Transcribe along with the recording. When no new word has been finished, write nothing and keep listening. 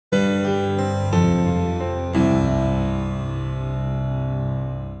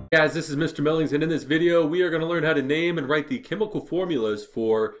Guys, this is Mr. Millings, and in this video we are going to learn how to name and write the chemical formulas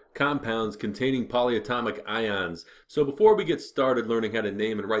for compounds containing polyatomic ions. So before we get started learning how to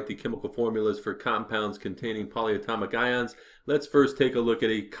name and write the chemical formulas for compounds containing polyatomic ions, let's first take a look at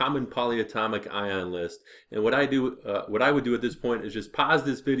a common polyatomic ion list. And what I would do at this point is just pause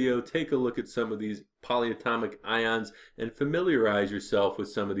this video, take a look at some of these polyatomic ions, and familiarize yourself with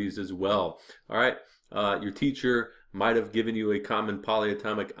some of these as well. All right, your teacher might have given you a common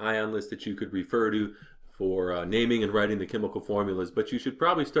polyatomic ion list that you could refer to for naming and writing the chemical formulas, but you should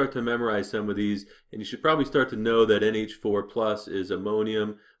probably start to memorize some of these, and you should probably start to know that NH4 plus is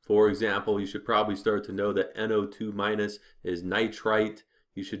ammonium. For example, you should probably start to know that NO2 minus is nitrite.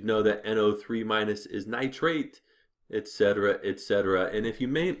 You should know that NO3 minus is nitrate, etc., etc. And if you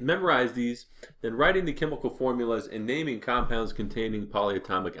memorize these, then writing the chemical formulas and naming compounds containing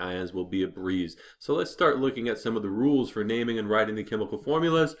polyatomic ions will be a breeze. So let's start looking at some of the rules for naming and writing the chemical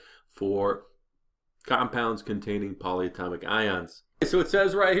formulas for compounds containing polyatomic ions. So it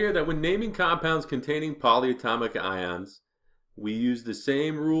says right here that when naming compounds containing polyatomic ions, we use the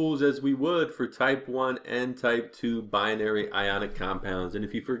same rules as we would for type 1 and type 2 binary ionic compounds. And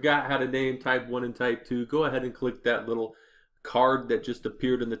if you forgot how to name type 1 and type 2, go ahead and click that little card that just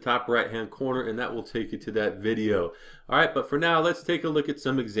appeared in the top right hand corner, and that will take you to that video. Alright, but for now let's take a look at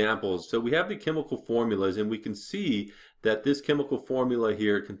some examples. So we have the chemical formulas, and we can see that this chemical formula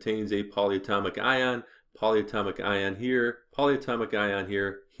here contains a polyatomic ion here, polyatomic ion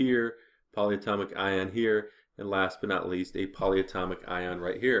here, polyatomic ion here, and last but not least, a polyatomic ion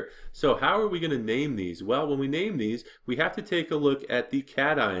right here. So how are we going to name these? Well, when we name these, we have to take a look at the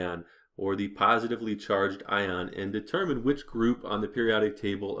cation, or the positively charged ion, and determine which group on the periodic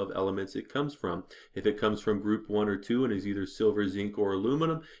table of elements it comes from. If it comes from group 1 or 2 and is either silver, zinc, or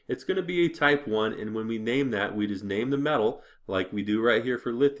aluminum, it's going to be a type 1, and when we name that, we just name the metal, like we do right here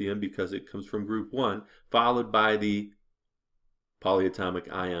for lithium, because it comes from group 1, followed by the polyatomic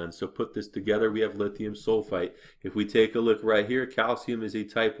ion. So put this together, we have lithium sulfite. If we take a look right here, calcium is a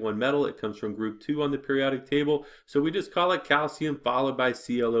type 1 metal. It comes from group 2 on the periodic table. So we just call it calcium followed by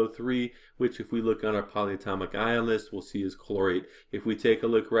ClO3, which if we look on our polyatomic ion list, we'll see is chlorate. If we take a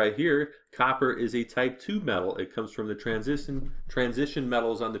look right here, copper is a type 2 metal. It comes from the transition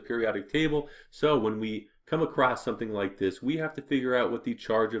metals on the periodic table. So when we come across something like this, we have to figure out what the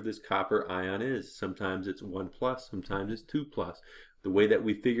charge of this copper ion is. Sometimes it's 1 plus, sometimes it's 2 plus. The way that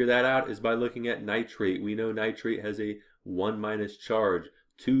we figure that out is by looking at nitrate. We know nitrate has a 1 minus charge.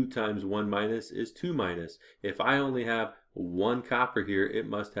 2 times 1 minus is 2 minus. If I only have 1 copper here, it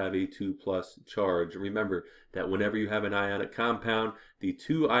must have a 2 plus charge. Remember that whenever you have an ionic compound, the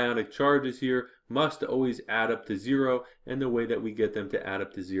 2 ionic charges here must always add up to 0, and the way that we get them to add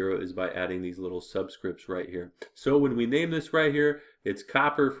up to 0 is by adding these little subscripts right here. So when we name this right here, it's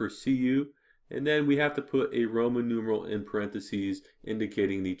copper for Cu, and then we have to put a Roman numeral in parentheses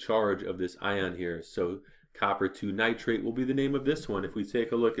indicating the charge of this ion here. So copper 2 nitrate will be the name of this one. If we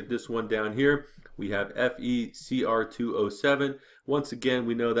take a look at this one down here, we have FeCr2O7. Once again,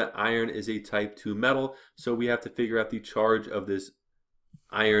 we know that iron is a type 2 metal, so we have to figure out the charge of this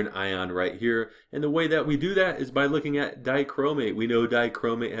iron ion right here. And the way that we do that is by looking at dichromate. We know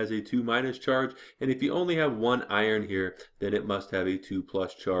dichromate has a 2 minus charge, and if you only have 1 iron here, then it must have a 2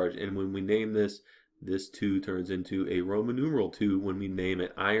 plus charge. And when we name this, this 2 turns into a Roman numeral 2 when we name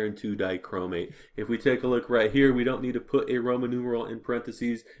it iron 2 dichromate. If we take a look right here, we don't need to put a Roman numeral in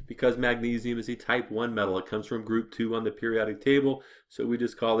parentheses because magnesium is a type 1 metal. It comes from group 2 on the periodic table, so we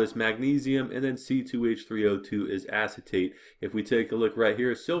just call this magnesium, and then C2H3O2 is acetate. If we take a look right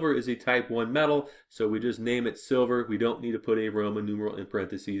here, silver is a type 1 metal, so we just name it silver. We don't need to put a Roman numeral in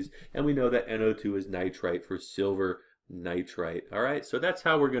parentheses, and we know that NO2 is nitrite for silver nitrite. Alright, so that's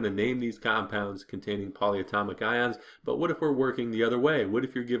how we're going to name these compounds containing polyatomic ions. But what if we're working the other way? What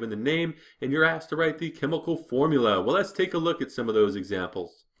if you're given the name and you're asked to write the chemical formula? Well, let's take a look at some of those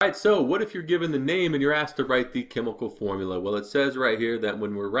examples. Alright, so what if you're given the name and you're asked to write the chemical formula? Well, it says right here that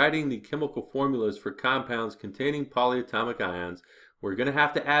when we're writing the chemical formulas for compounds containing polyatomic ions, we're going to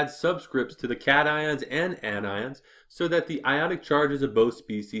have to add subscripts to the cations and anions so that the ionic charges of both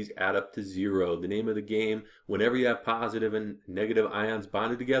species add up to 0. The name of the game, whenever you have positive and negative ions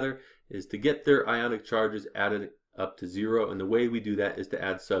bonded together, is to get their ionic charges added up to 0, and the way we do that is to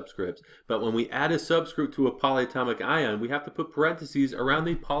add subscripts. But when we add a subscript to a polyatomic ion, we have to put parentheses around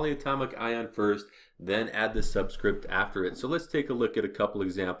the polyatomic ion first, then add the subscript after it. So let's take a look at a couple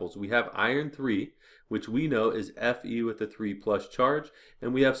examples. We have iron 3, which we know is Fe with a 3 plus charge,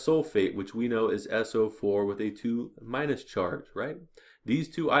 and we have sulfate, which we know is SO4 with a 2 minus charge, right? These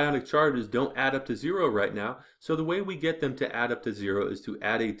two ionic charges don't add up to 0 right now, so the way we get them to add up to 0 is to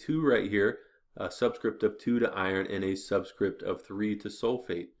add a 2 right here, a subscript of 2 to iron, and a subscript of 3 to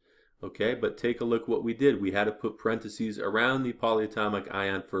sulfate. Okay, but take a look what we did. We had to put parentheses around the polyatomic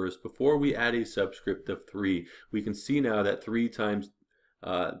ion first before we add a subscript of 3. We can see now that 3 times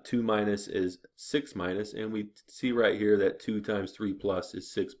 2 minus is 6 minus, and we see right here that 2 times 3 plus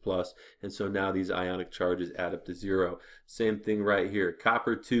is 6 plus, and so now these ionic charges add up to 0. Same thing right here.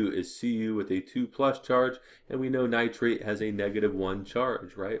 Copper 2 is Cu with a 2 plus charge, and we know nitrate has a negative 1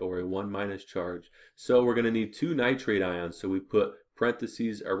 charge, right, or a 1 minus charge. So we're going to need 2 nitrate ions, so we put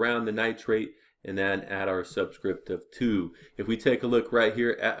parentheses around the nitrate and then add our subscript of 2. If we take a look right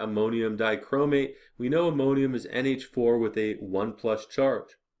here at ammonium dichromate, we know ammonium is NH4 with a 1 plus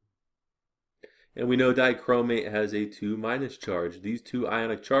charge. And we know dichromate has a 2 minus charge. These two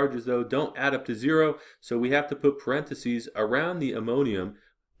ionic charges, though, don't add up to 0, so we have to put parentheses around the ammonium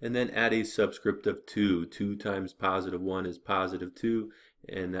and then add a subscript of 2. 2 times positive 1 is positive 2,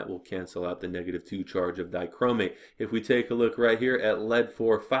 and that will cancel out the negative 2 charge of dichromate. If we take a look right here at lead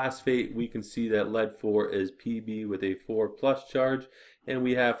 4 phosphate, we can see that lead 4 is Pb with a 4 plus charge, and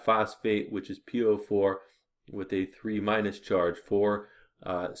we have phosphate, which is PO4 with a 3 minus charge.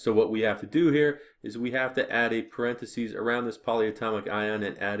 So what we have to do here is we have to add a parentheses around this polyatomic ion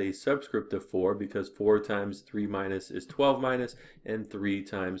and add a subscript of 4, because 4 times 3 minus is 12 minus, and 3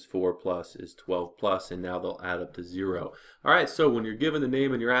 times 4 plus is 12 plus, and now they'll add up to 0. Alright, so when you're given the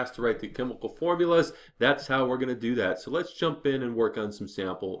name and you're asked to write the chemical formulas, that's how we're going to do that. So let's jump in and work on some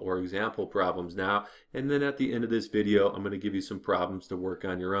sample or example problems now, and then at the end of this video I'm going to give you some problems to work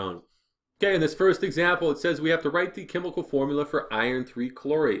on your own. Okay, in this first example, it says we have to write the chemical formula for iron 3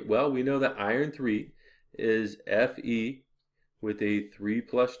 chlorate. Well, we know that iron 3 is Fe with a 3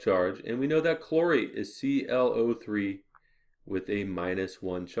 plus charge, and we know that chlorate is ClO3 with a minus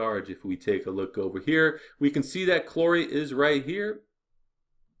 1 charge. If we take a look over here, we can see that chlorate is right here,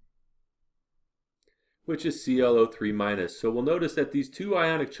 which is ClO3 minus. So we'll notice that these two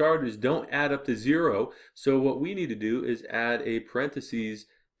ionic charges don't add up to 0, so what we need to do is add a parentheses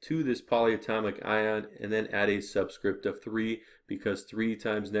to this polyatomic ion and then add a subscript of 3, because 3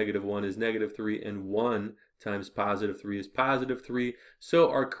 times negative 1 is negative 3 and 1 times positive 3 is positive 3. So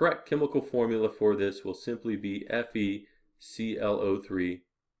our correct chemical formula for this will simply be FeClO3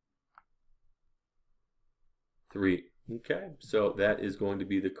 3. Okay, so that is going to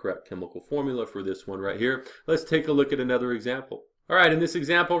be the correct chemical formula for this one right here. Let's take a look at another example. Alright, in this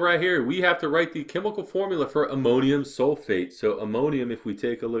example right here, we have to write the chemical formula for ammonium sulfate. So ammonium, if we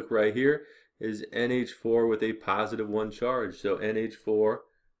take a look right here, is NH4 with a positive 1 charge. So NH4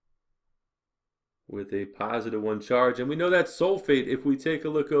 with a positive 1 charge. And we know that sulfate, if we take a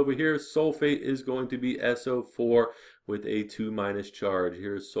look over here, sulfate is going to be SO4 with a 2 minus charge.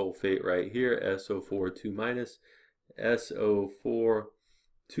 Here's sulfate right here, SO4 2 minus, SO4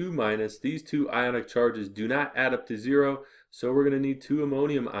 2 minus. These two ionic charges do not add up to 0, so we're going to need 2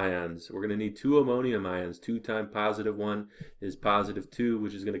 ammonium ions. We're going to need 2 ammonium ions. 2 times positive 1 is positive 2,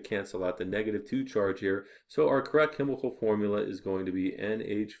 which is going to cancel out the negative 2 charge here. So our correct chemical formula is going to be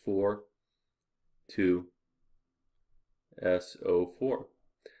NH4 2 SO4.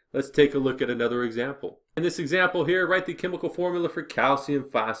 Let's take a look at another example. In this example here, write the chemical formula for calcium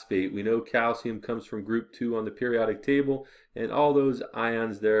phosphate. We know calcium comes from group 2 on the periodic table, and all those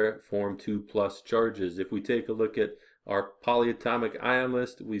ions there form 2 plus charges. If we take a look at our polyatomic ion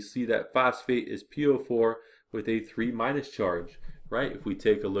list, we see that phosphate is PO4 with a 3 minus charge, right? If we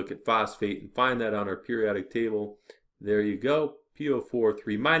take a look at phosphate and find that on our periodic table, there you go, PO4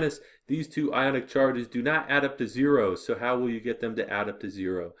 3 minus. These two ionic charges do not add up to 0, so how will you get them to add up to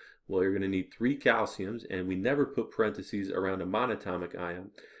 0? Well, you're going to need 3 calciums, and we never put parentheses around a monatomic ion.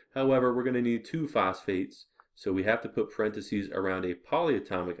 However, we're going to need 2 phosphates, so we have to put parentheses around a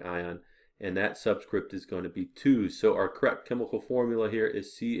polyatomic ion, and that subscript is going to be 2. So our correct chemical formula here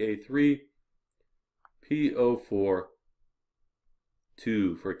is Ca3PO4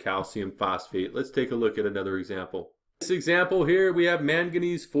 2 for calcium phosphate. Let's take a look at another example. In this example here, we have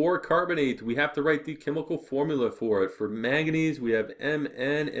manganese 4 carbonate. We have to write the chemical formula for it. For manganese, we have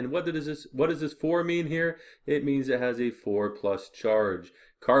Mn, and what does this 4 mean here? It means it has a 4 plus charge.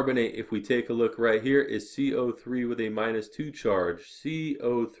 Carbonate, if we take a look right here, is CO3 with a minus 2 charge.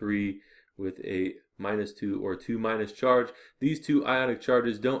 CO3 with a minus 2 or 2 minus charge. These two ionic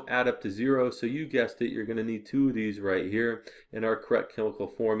charges don't add up to 0, so you guessed it, you're going to need 2 of these right here, and our correct chemical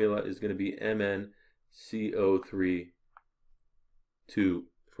formula is going to be MnCO3 2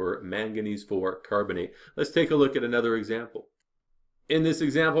 for manganese 4 carbonate. Let's take a look at another example. In this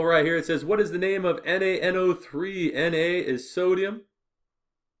example right here, it says, what is the name of NaNO3? Na is sodium,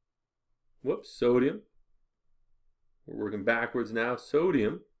 Whoops, sodium. We're working backwards now,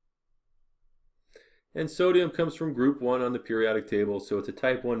 sodium. And sodium comes from group 1 on the periodic table, so it's a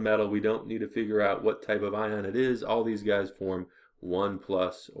type 1 metal. We don't need to figure out what type of ion it is. All these guys form 1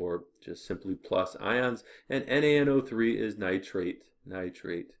 plus or just simply plus ions. And NaNO3 is nitrate.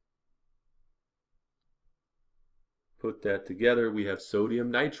 Put that together, we have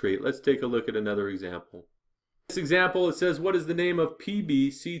sodium nitrate. Let's take a look at another example. This example, it says, what is the name of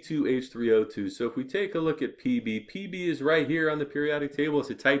PbC2H3O2? So if we take a look at Pb is right here on the periodic table. It's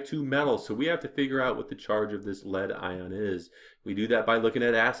a type 2 metal, so we have to figure out what the charge of this lead ion is. We do that by looking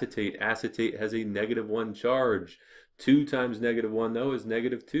at acetate. Acetate has a -1 charge. 2 times -1 though is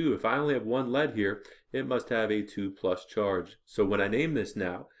 -2. If I only have one lead here, it must have a 2 plus charge. So when I name this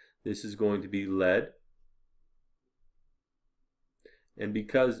now, this is going to be lead. And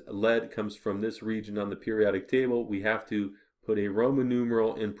because lead comes from this region on the periodic table, we have to put a Roman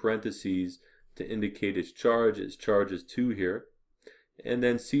numeral in parentheses to indicate its charge. Its charge is 2 here. And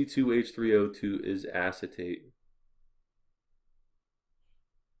then C2H3O2 is acetate.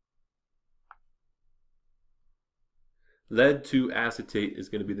 Lead 2 acetate is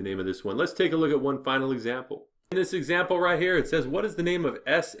going to be the name of this one. Let's take a look at one final example. In this example right here, it says, what is the name of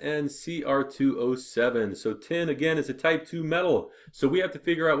SnCr2O7? So tin, again, is a type 2 metal. So we have to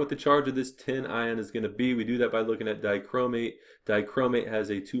figure out what the charge of this tin ion is going to be. We do that by looking at dichromate. Dichromate has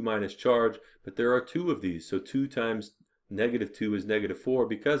a 2- charge, but there are 2 of these. So 2 times -2 is -4.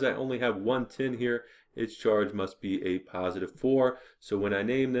 Because I only have one tin here, its charge must be a +4. So when I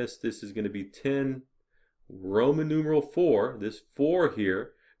name this, this is going to be tin, Roman numeral 4. This 4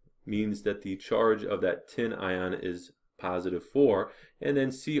 here means that the charge of that tin ion is +4, and then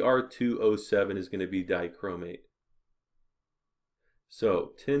Cr2O7 is going to be dichromate.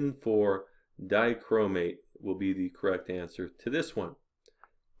 So tin 4 dichromate will be the correct answer to this one.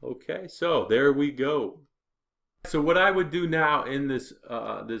 Okay, so there we go. So what I would do now in this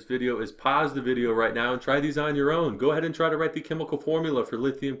video is pause the video right now and try these on your own. Go ahead and try to write the chemical formula for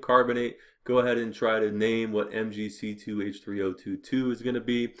lithium carbonate. Go ahead and try to name what MgC2H3O2 is going to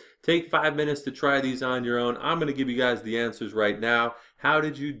be. Take 5 minutes to try these on your own. I'm going to give you guys the answers right now. How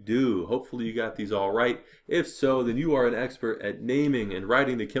did you do? Hopefully you got these all right. If so, then you are an expert at naming and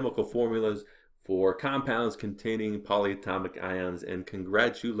writing the chemical formulas for compounds containing polyatomic ions, and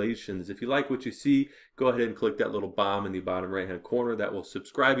congratulations. If you like what you see, go ahead and click that little bomb in the bottom right hand corner. That will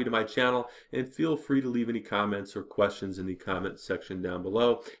subscribe you to my channel, and feel free to leave any comments or questions in the comment section down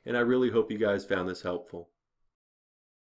below. And I really hope you guys found this helpful.